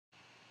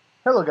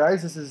Hello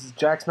guys, this is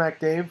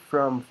JacksMacDave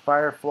from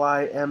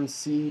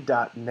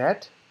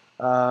FireFlyMC.net.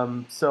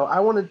 So I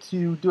wanted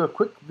to do a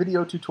quick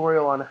video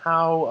tutorial on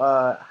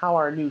how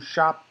our new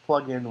shop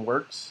plugin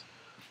works,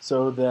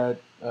 so that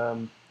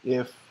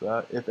if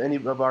any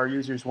of our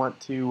users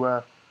want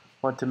to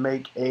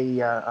make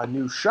a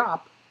new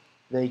shop,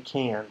 they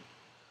can.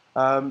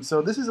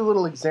 So this is a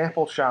little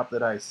example shop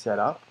that I set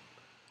up.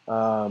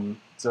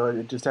 So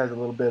it just has a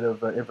little bit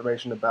of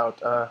information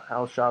about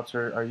how shops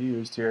are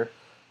used here.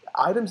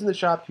 Items in the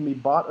shop can be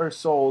bought or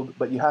sold,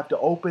 but you have to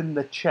open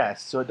the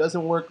chest. So it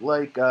doesn't work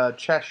like a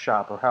chest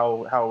shop, or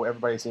how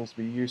everybody seems to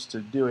be used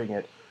to doing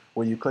it,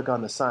 where you click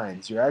on the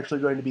signs. You're actually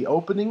going to be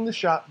opening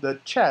the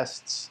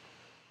chests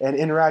and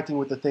interacting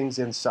with the things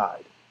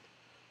inside.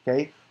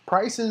 Okay?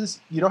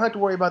 Prices, you don't have to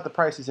worry about the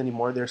prices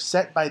anymore. They're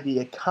set by the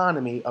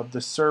economy of the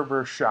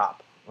server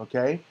shop.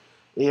 Okay?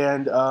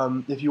 And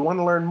if you want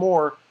to learn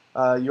more,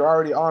 you're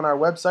already on our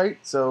website,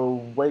 so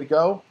way to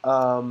go.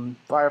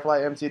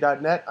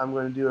 FireFlyMC.net. I'm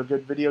going to do a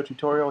good video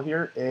tutorial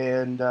here,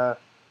 and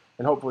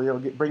hopefully it'll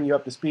bring you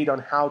up to speed on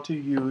how to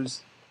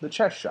use the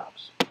chest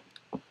shops.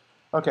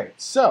 Okay,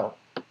 so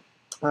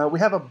we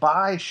have a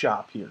buy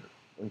shop here.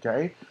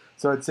 Okay,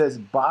 so it says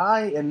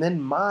buy and then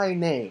my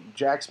name,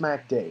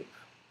 JacksMacDave.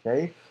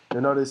 Okay,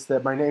 you'll notice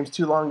that my name's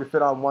too long to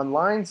fit on one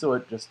line, so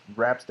it just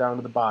wraps down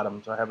to the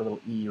bottom. So I have a little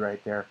E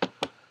right there.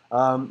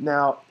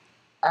 Now,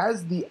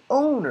 as the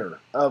owner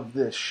of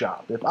this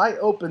shop, if I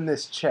open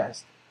this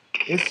chest,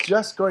 it's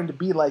just going to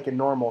be like a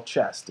normal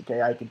chest.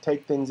 Okay, I can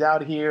take things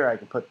out of here, I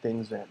can put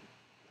things in.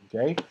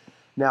 Okay,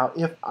 now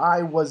if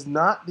I was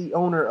not the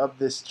owner of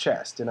this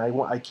chest and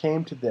I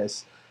came to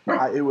this,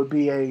 it would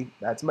be a,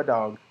 that's my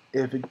dog,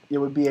 it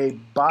would be a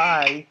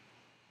buy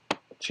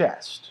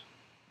chest.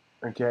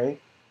 Okay,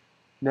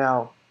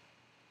 now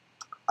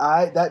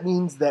that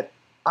means that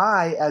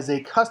I, as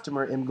a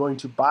customer, am going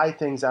to buy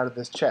things out of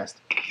this chest.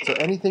 So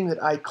anything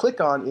that I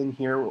click on in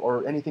here,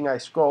 or anything I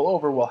scroll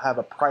over, will have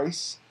a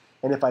price,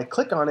 and if I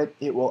click on it,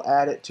 it will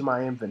add it to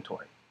my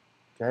inventory.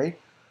 Okay?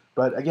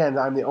 But again,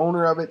 I'm the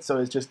owner of it, so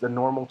it's just a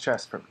normal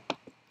chest for me.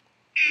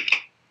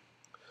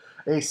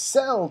 A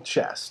sell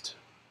chest.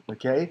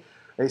 Okay?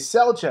 A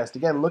sell chest,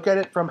 again, look at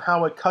it from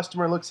how a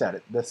customer looks at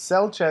it. The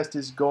sell chest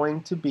is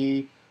going to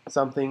be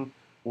something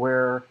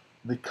where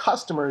the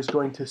customer is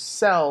going to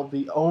sell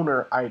the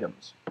owner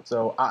items.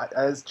 So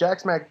as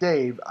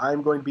JacksMacDave,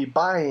 I'm going to be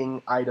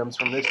buying items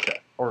from this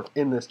chest, or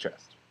in this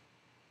chest.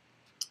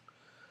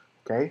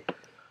 Okay?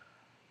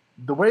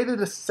 The way that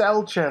a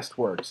sell chest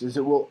works is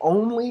it will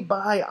only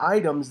buy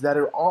items that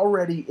are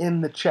already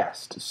in the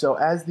chest. So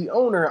as the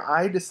owner,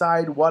 I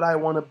decide what I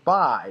want to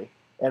buy,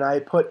 and I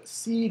put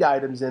seed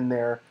items in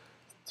there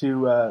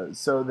to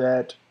so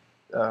that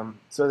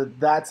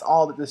that's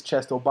all that this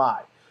chest will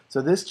buy.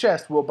 So this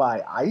chest will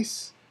buy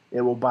ice, it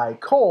will buy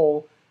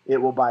coal,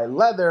 it will buy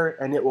leather,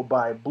 and it will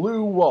buy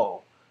blue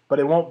wool. But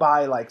it won't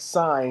buy like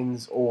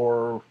signs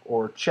or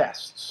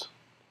chests.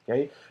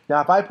 Okay?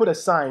 Now if I put a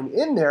sign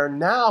in there,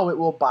 now it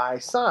will buy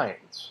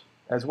signs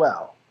as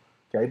well.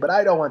 Okay? But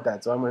I don't want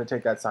that, so I'm going to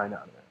take that sign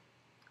out of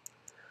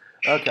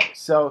there. Okay,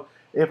 so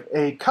if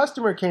a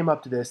customer came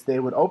up to this, they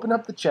would open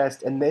up the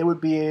chest and they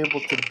would be able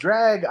to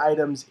drag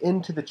items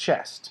into the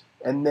chest.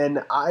 And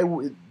then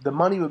the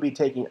money would be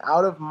taken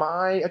out of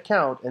my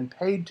account and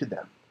paid to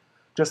them,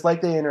 just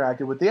like they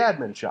interacted with the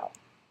admin shop.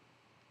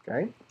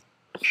 Okay?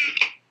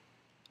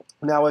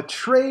 Now a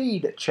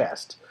trade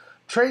chest.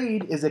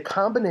 Trade is a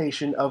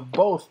combination of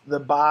both the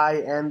buy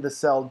and the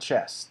sell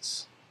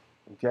chests.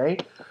 Okay?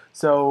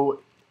 So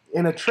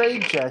in a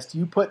trade chest,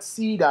 you put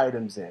seed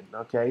items in.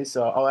 Okay?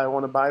 So I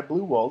want to buy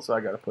blue wool, so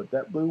I got to put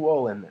that blue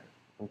wool in there.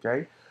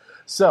 Okay?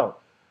 So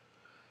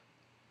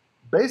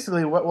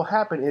basically what will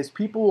happen is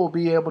people will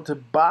be able to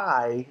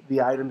buy the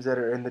items that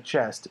are in the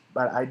chest,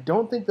 but I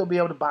don't think they'll be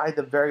able to buy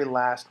the very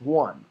last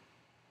one.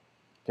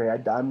 Okay,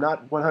 I'm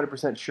not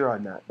 100% sure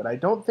on that, but I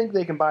don't think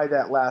they can buy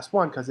that last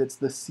one because it's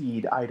the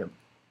seed item.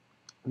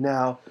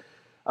 Now,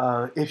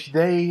 if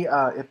they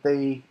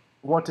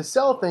want to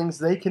sell things,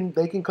 they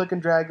can click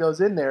and drag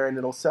those in there and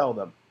it'll sell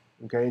them.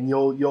 Okay, and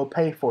you'll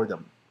pay for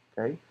them.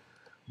 Okay,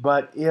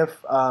 but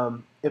if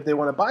they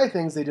want to buy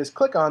things, they just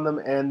click on them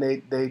and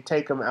they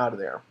take them out of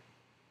there.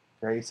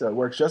 Okay, so it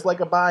works just like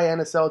a buy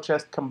and a sell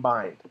chest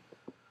combined.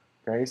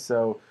 Okay,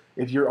 so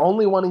if you're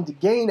only wanting to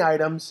gain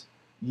items,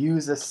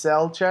 use a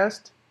sell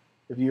chest.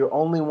 If you're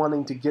only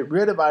wanting to get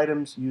rid of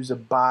items, use a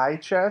buy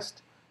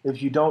chest.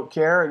 If you don't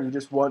care and you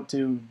just want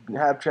to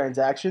have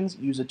transactions,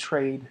 use a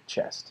trade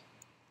chest.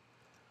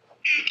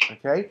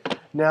 Okay,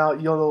 now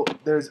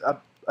there's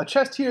a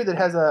chest here that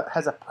has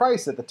a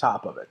price at the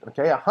top of it.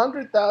 Okay,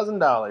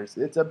 $100,000.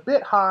 It's a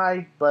bit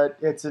high, but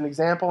it's an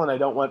example, and I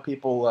don't want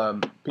people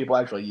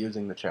actually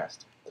using the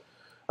chest.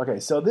 Okay,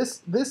 so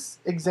this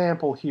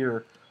example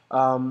here,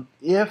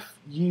 if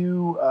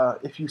you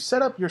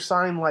set up your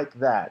sign like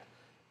that,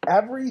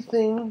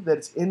 everything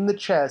that's in the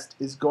chest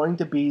is going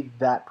to be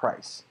that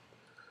price.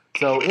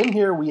 So in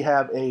here we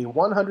have a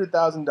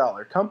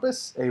 $100,000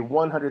 compass, a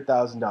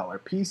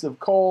 $100,000 piece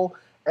of coal,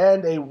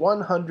 and a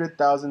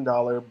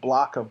 $100,000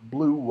 block of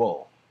blue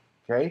wool.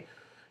 Okay,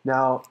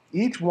 now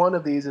each one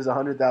of these is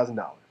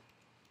 $100,000.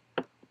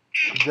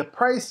 The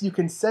price, you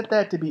can set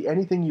that to be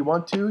anything you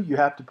want to. You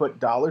have to put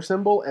dollar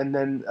symbol and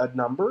then a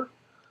number.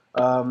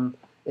 And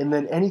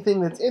then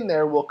anything that's in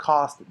there will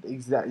cost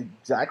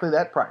exactly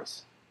that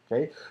price.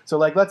 Okay, so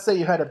like let's say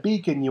you had a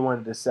beacon you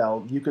wanted to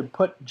sell. You could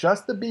put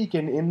just the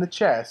beacon in the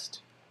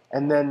chest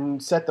and then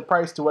set the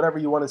price to whatever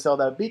you want to sell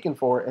that beacon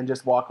for and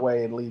just walk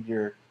away and leave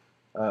your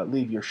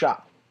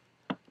shop.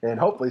 And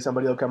hopefully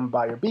somebody will come and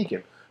buy your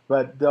beacon.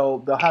 But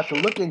they'll have to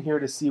look in here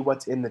to see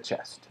what's in the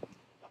chest.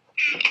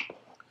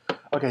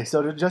 Okay,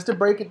 so just to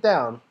break it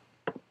down,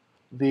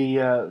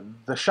 the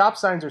shop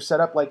signs are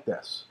set up like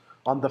this.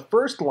 On the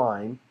first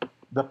line,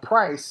 the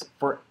price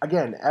for,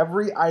 again,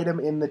 every item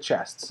in the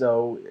chest.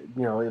 So,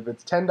 you know, if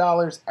it's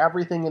 $10,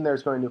 everything in there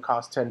is going to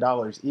cost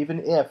 $10, even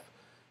if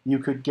you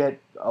could get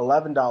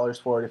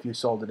 $11 for it if you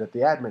sold it at the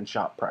admin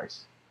shop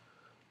price.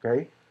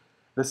 Okay?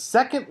 The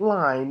second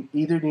line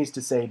either needs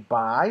to say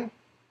buy,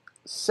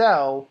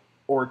 sell,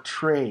 or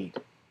trade.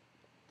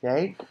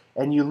 Okay?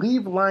 And you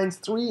leave lines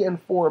 3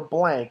 and 4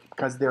 blank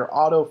because they're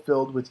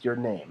auto-filled with your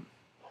name.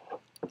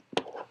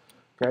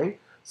 Okay?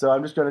 So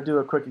I'm just going to do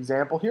a quick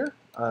example here.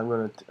 I'm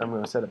going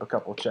to set up a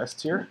couple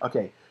chests here.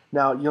 Okay.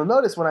 Now you'll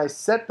notice when I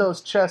set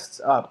those chests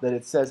up that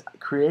it says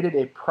created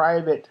a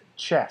private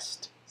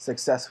chest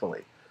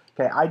successfully.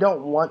 Okay, I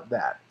don't want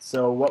that.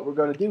 So what we're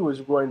going to do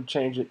is we're going to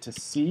change it to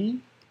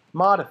C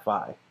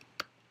modify.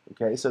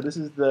 Okay, so this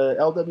is the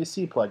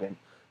LWC plugin.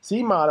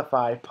 C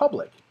modify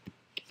public.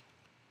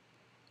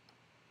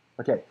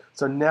 Okay,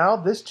 so now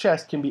this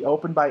chest can be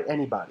opened by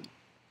anybody.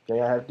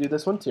 Okay, I have to do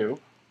this one too.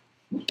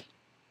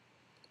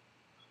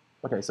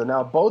 Okay, so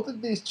now both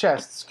of these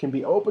chests can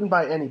be opened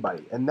by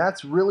anybody, and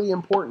that's really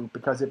important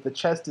because if the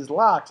chest is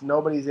locked,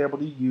 nobody's able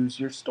to use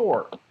your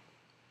store.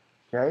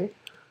 Okay,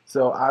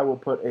 so I will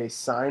put a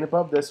sign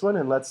above this one,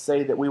 and let's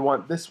say that we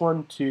want this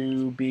one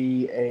to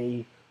be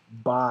a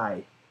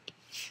buy.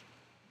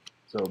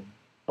 So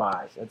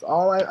buy. That's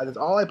all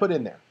I put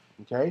in there.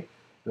 Okay,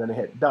 and then I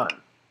hit done.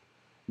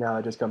 Now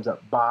it just comes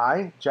up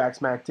buy Jack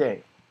Smack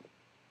Dave.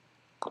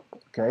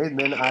 Okay, and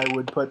then I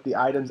would put the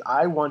items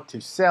I want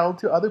to sell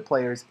to other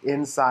players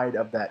inside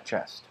of that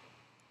chest.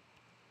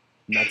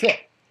 And that's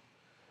it.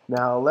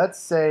 Now let's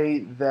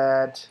say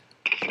that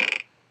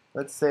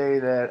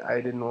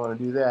I didn't want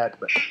to do that,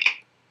 but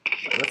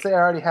let's say I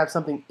already have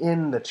something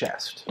in the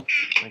chest.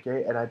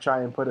 Okay, and I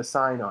try and put a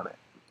sign on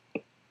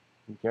it.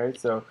 Okay,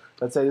 so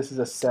let's say this is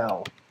a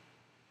sell.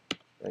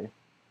 Okay.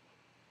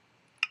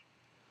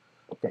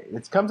 Okay,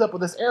 it comes up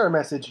with this error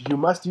message, you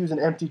must use an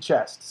empty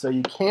chest. So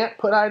you can't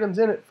put items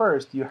in it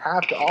first. You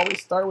have to always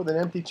start with an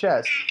empty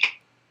chest.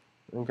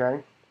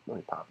 Okay, let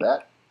me pop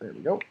that. There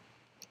we go.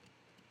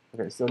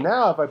 Okay, so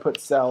now if I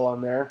put sell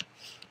on there,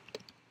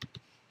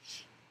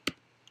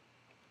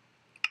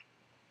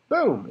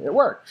 boom, it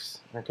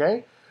works.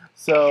 Okay,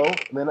 so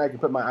then I can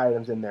put my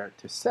items in there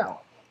to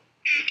sell.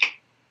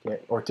 Okay,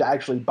 or to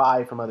actually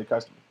buy from other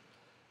customers.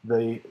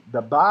 The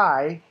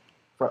buy,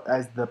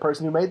 as the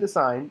person who made the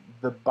sign,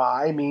 the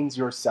buy means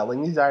you're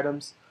selling these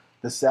items.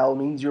 The sell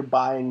means you're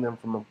buying them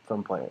from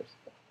players.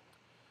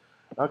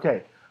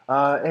 Okay,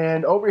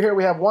 and over here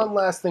we have one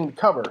last thing to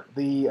cover: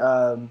 the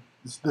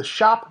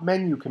shop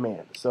menu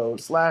command. So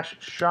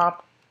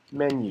 /shop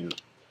menu.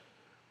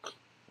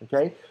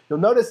 Okay, you'll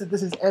notice that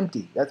this is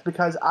empty. That's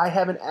because I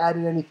haven't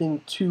added anything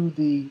to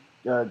the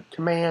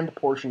command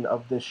portion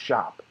of this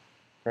shop.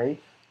 Okay,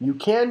 you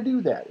can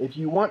do that if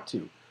you want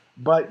to.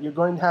 But you're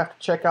going to have to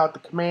check out the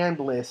command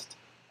list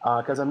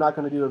because I'm not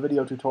going to do a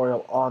video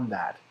tutorial on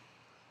that.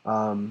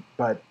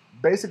 But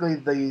basically,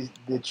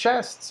 the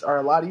chests are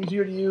a lot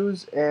easier to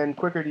use and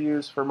quicker to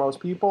use for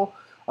most people.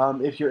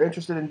 If you're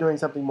interested in doing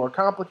something more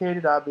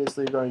complicated,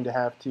 obviously you're going to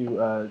have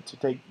to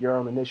take your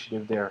own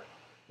initiative there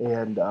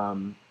and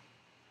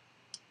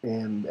learn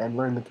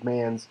the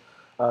commands.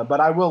 But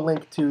I will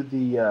link to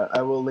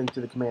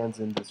the commands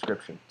in the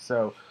description.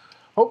 So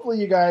hopefully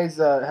you guys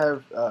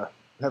have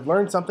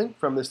learned something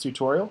from this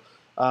tutorial.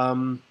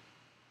 And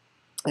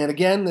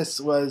again,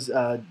 this was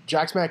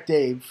Jack Smack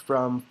Dave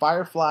from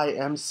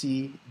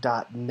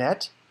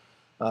FireFlyMC.net.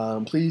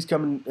 Please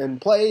come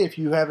and play if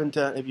you haven't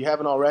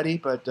already.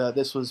 But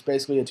this was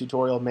basically a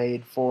tutorial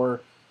made for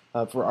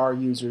our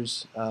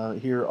users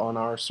here on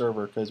our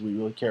server because we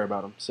really care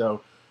about them.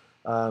 So,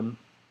 all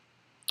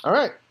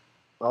right,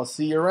 I'll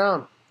see you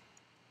around.